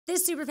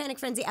This Super Panic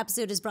Frenzy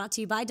episode is brought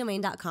to you by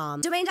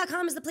Domain.com.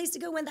 Domain.com is the place to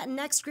go when that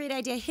next great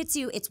idea hits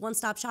you. It's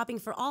one-stop shopping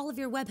for all of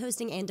your web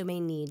hosting and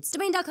domain needs.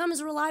 Domain.com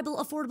is reliable,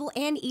 affordable,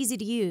 and easy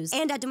to use.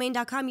 And at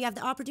Domain.com, you have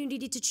the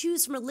opportunity to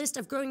choose from a list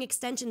of growing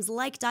extensions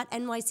like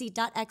 .nyc,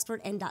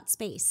 .expert, and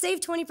 .space.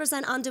 Save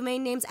 20% on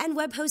domain names and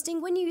web hosting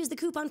when you use the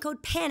coupon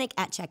code PANIC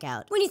at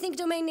checkout. When you think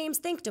domain names,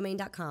 think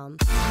Domain.com.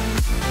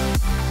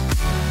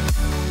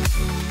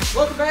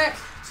 Welcome back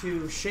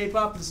to Shape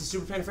Up. This is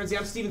Super Panic Frenzy.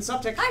 I'm Steven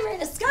Suptic. I'm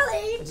Raina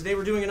Scully. And today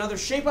we're doing another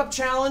Shape Up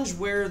challenge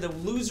where the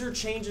loser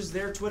changes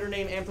their Twitter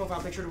name and profile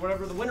picture to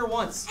whatever the winner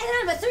wants. And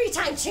I'm a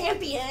 3-time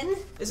champion.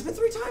 Has it been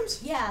 3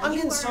 times? Yeah. I'm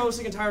getting so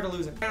sick and tired of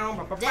losing. So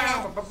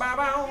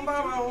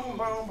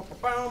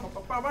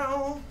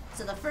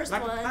the first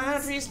one.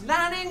 Like trees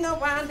lining the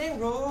winding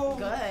road.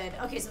 Good.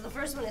 Okay, so the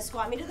first one is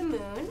squat me to the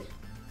moon.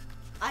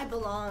 I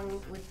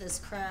belong with this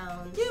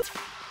crown.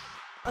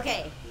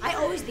 Okay, I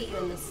always beat you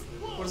in this.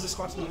 What is this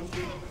squat to the moon?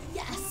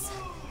 Yes.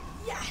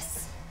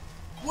 Yes.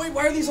 Wait,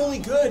 why are these only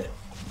good?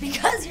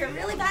 Because you're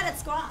really bad at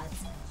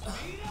squats.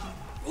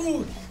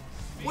 Ooh.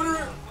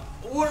 Why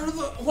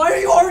are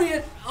you already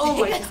at? Oh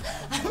my god.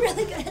 I'm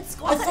really good at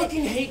squats. I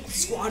fucking hate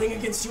squatting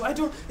against you.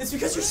 It's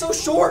because you're so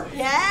short.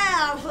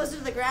 Yeah, I'm closer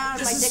to the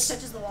ground. This My dick is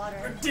touches the water.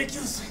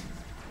 Ridiculous.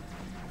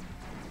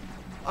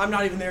 I'm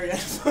not even there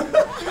yet.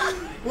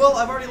 Well,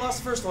 I've already lost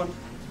the first one.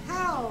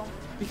 How?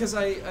 Because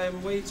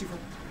I'm way too far.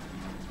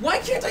 Why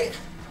can't I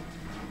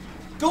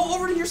go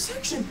over to your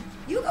section?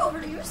 You go over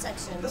to your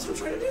section. That's what I'm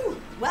trying to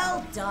do.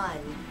 Well done.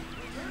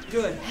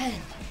 Good.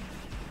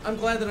 I'm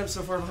glad that I'm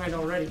so far behind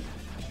already.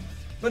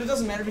 But it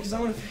doesn't matter because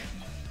I'm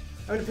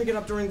gonna pick it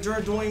up during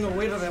the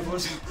weight of that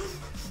was.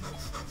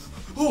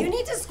 Oh. You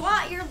need to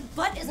squat. Your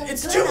butt isn't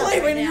It's good too enough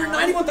late, right man. now. You're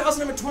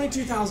 91,000. I'm at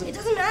 22,000. It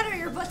doesn't matter.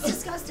 Your butt's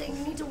disgusting.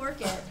 You need to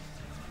work it.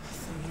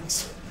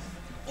 Thanks.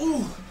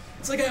 Ooh,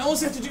 it's like I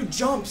always have to do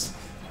jumps.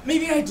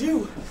 Maybe I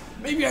do.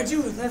 Maybe I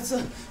do. That's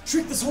a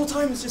trick this whole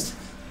time. It's just.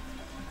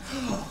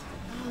 Oh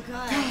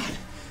god.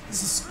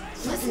 This is.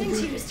 Listening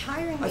to you is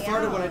tiring me I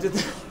farted out. when I did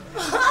that.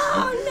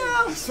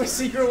 Oh no! It's my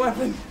secret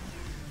weapon.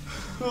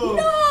 Oh.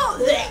 No!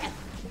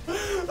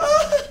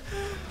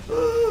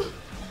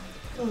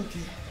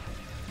 Okay.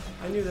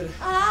 I knew that.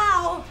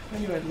 Ow! I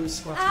knew I'd lose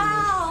squats.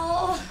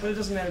 Ow! But it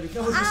doesn't matter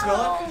because you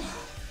smell it.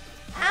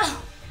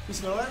 Ow! You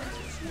smell it?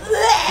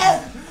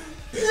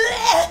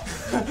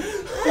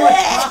 Oh my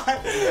god!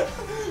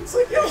 It's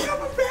like you opened up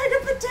a bag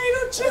of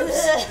potato chips!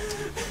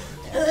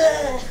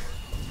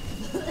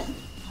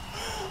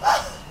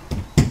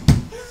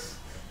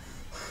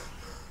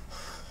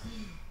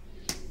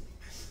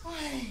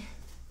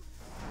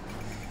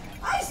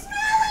 I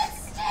smell it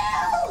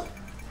still!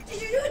 Did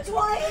you do it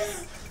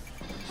twice?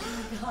 Oh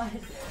my god.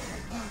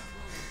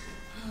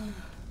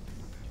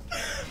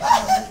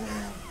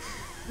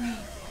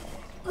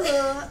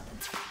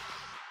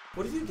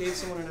 What if you gave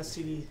someone an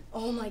STD?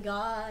 Oh my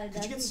god.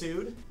 Did you get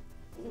sued?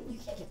 You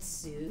can't get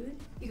sued.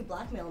 You could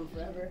blackmail them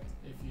forever.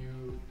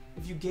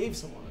 If you gave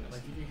someone an STD.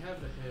 Like if you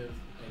have the HIV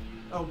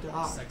and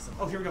you sex them.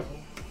 Oh, here we go.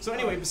 So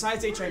anyway,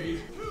 besides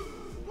HIV.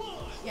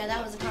 Yeah,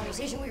 that was a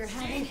conversation we were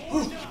having.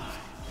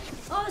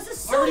 Oh, this is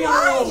so Already on a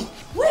high! roll.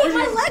 Wait,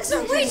 my legs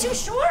are way too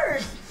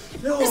short!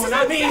 No, This is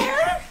not me!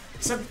 unfair?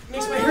 Except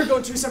makes my hair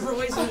go 2 separate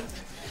ways.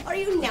 Are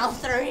you now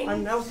throwing?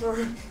 I'm now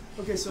throwing.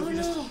 Okay, so if you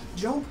just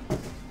jump.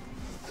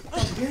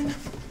 Up again.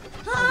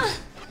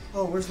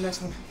 Oh, where's the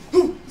next one?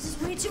 This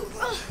is way too.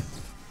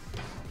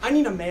 I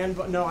need a man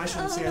bun. No, I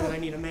shouldn't say that I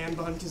need a man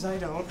bun because I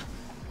don't.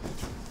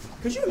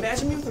 Could you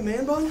imagine me with a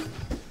man bun?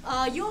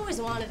 You always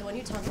wanted one.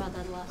 You talk about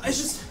that a lot.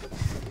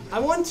 I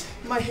want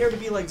my hair to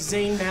be like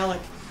Zayn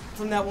Malik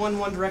from that One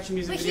Direction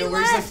music But video he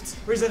where left.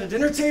 he's at a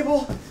dinner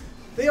table.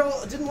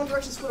 Didn't One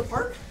Direction split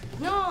apart?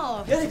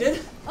 No. Yeah, they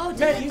did. Oh, did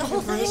Matt, it? you The can whole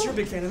confirm this. thing? You're a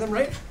big fan of them,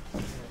 right?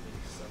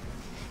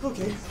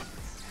 Okay.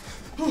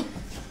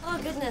 Oh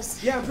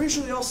goodness. Yeah, I'm pretty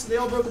sure they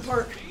all broke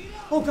apart.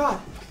 Oh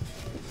god.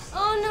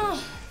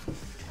 Oh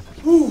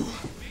Ooh.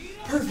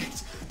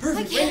 Perfect.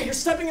 I can't- Raina, you're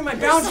stepping in my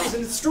boundaries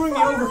and it's screwing no.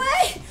 me Far over.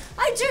 away.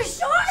 I'm too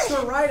short.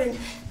 Start riding.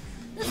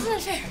 This is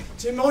unfair.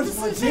 Tim on This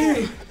my is unfair.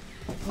 TV.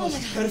 Oh my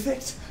god.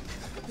 Perfect.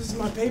 This is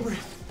my favorite.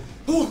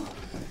 Ooh.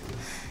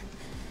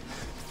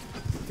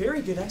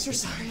 Very good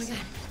exercise. Oh my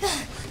god.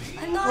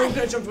 I'm not.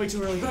 Oh, I jumped way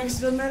too early, but I guess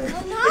it doesn't matter.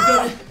 Oh,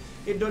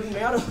 no. It doesn't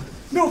matter.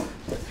 No!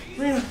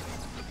 Raina.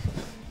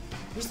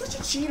 You're such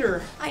a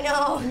cheater. I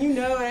know. And you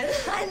know it.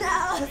 I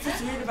know.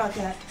 What's weird about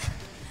that?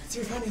 It's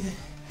very funny that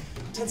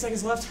 10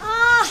 seconds left.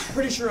 Ah!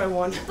 Pretty sure I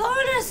won.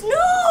 Bonus!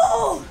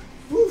 No!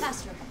 Woo.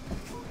 Faster.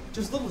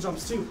 Just little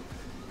jumps too.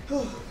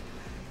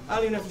 I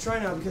don't even have to try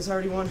now because I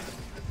already won.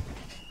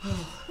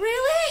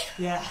 Really?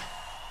 Yeah.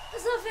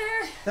 That's not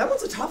fair. That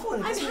one's a tough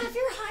one. I'm half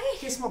your height.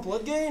 Okay, small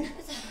blood gain.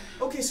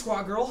 Okay,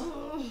 squat girl.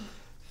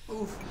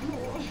 Oof.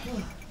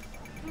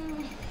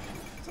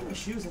 It's on my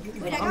shoes.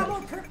 Wait, I got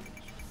more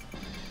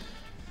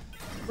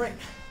Right.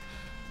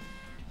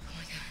 Oh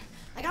my god.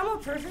 I got more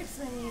perfects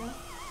than you.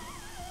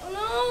 Oh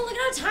no, look at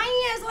how tiny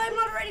I am. I'm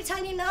not already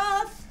tiny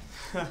enough.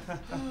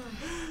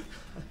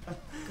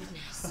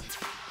 Goodness.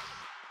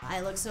 I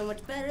look so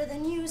much better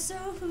than you, so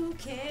who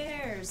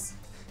cares?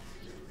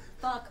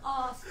 Fuck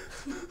off.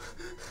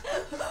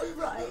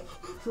 Right.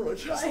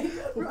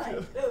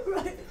 Right.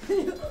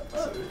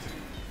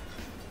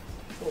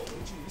 Oh,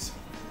 jeez.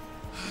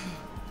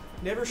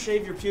 Never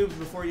shave your pubes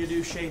before you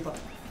do shape up.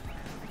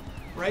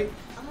 Right?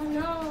 Oh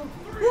no.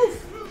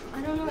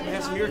 I don't know what I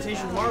have some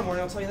irritation tomorrow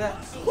morning, I'll tell you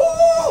that.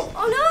 Oh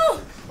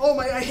no! Oh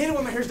my, I hate it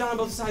when my hair's down on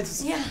both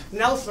sides. Yeah.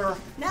 Nelson.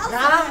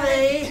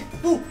 Nelson.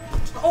 Ooh.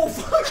 Oh,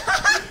 fuck.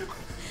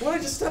 Why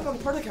did I just step on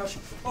part of the couch?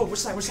 Oh, which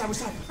side? I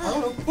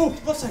don't know. Oh,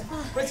 left side.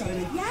 Right side, I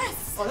mean.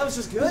 Yes. Oh, that was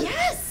just good?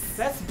 Yes.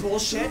 That's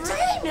bullshit.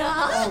 Reina.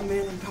 Oh,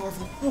 man, I'm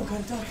powerful. Oh, got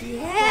a duck.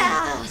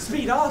 Yeah.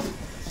 Speed up.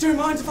 Do you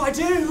mind if I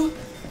do?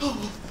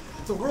 Oh,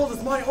 the world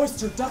is my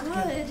oyster duck.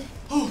 Good.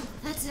 Oh.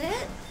 That's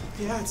it?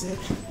 Yeah, that's it.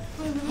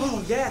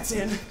 Oh, yeah, it's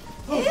in.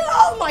 Oh, ew,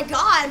 oh my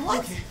god, what?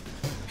 Okay.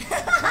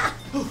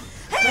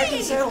 Hey! Back in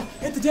the saddle.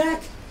 Hit the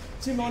deck.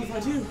 Do you mind if I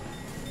do?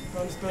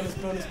 Bonus.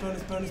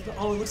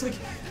 Oh, it looks like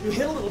you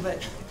hit a little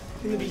bit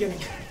in the beginning.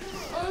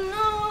 Oh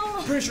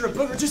no! Pretty sure a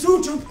booger just,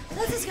 ooh, jump.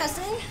 That's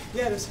disgusting.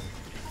 Yeah, it is.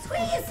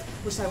 Squeeze!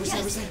 Which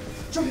side?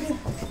 Jump in.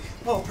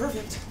 Oh,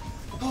 perfect.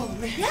 Oh,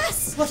 man.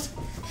 Yes! Left.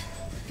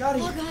 Got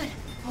it. Oh god.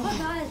 Oh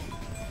god.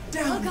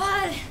 Down. Oh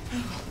god.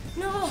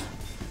 No.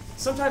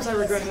 Sometimes I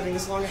regret having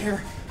this long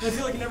hair, and I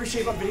feel like in every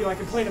shape up video I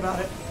complain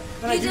about it,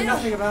 and I do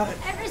nothing about it.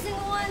 Every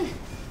single one.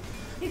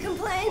 You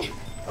complain.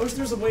 I wish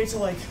there was a way to,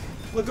 like,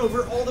 look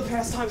over all the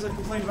past times I've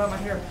complained about my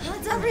hair.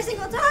 It's every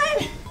single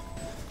time.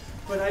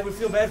 But I would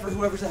feel bad for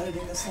whoever's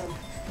editing this time.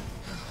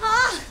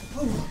 Ah.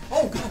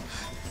 Oh god.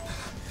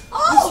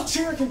 Oh! This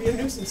chair can be a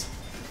nuisance.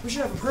 We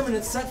should have a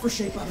permanent set for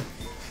shape up.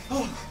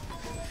 Oh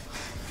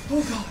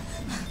god.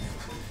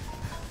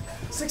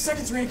 6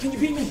 seconds, Rand. Can you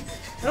beat me?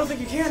 I don't think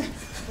you can.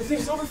 I think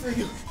it's over for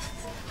you.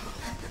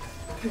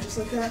 Okay, just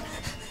like that.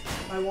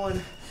 I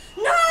won.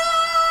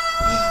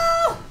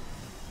 No!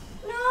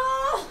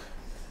 No!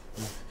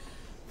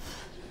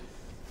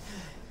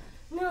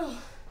 No.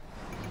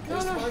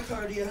 There's my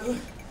cardio.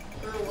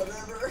 Or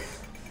whatever.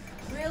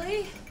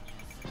 Really?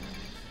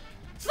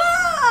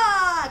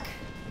 Fuck!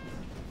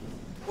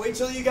 Wait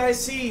till you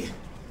guys see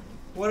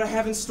what I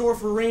have in store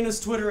for Raina's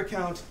Twitter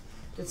account.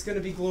 It's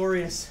gonna be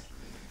glorious.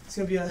 It's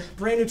gonna be a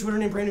brand new Twitter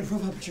name, brand new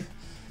profile picture.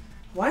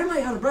 Why am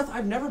I out of breath?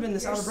 I've never been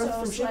this out of breath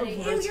from shape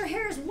before. Ew, your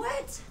hair is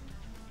wet.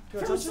 You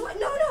wanna From touch sweat.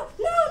 it?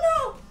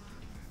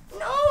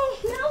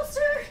 No,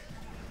 sir.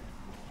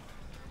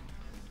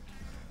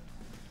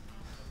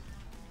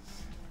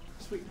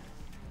 Sweet.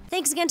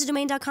 Thanks again to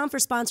Domain.com for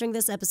sponsoring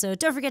this episode.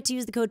 Don't forget to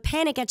use the code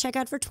PANIC at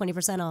checkout for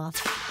 20% off.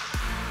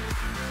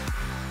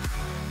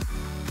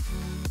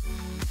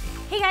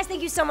 Hey guys,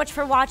 thank you so much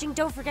for watching.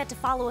 Don't forget to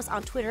follow us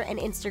on Twitter and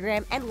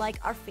Instagram and like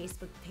our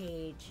Facebook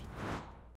page.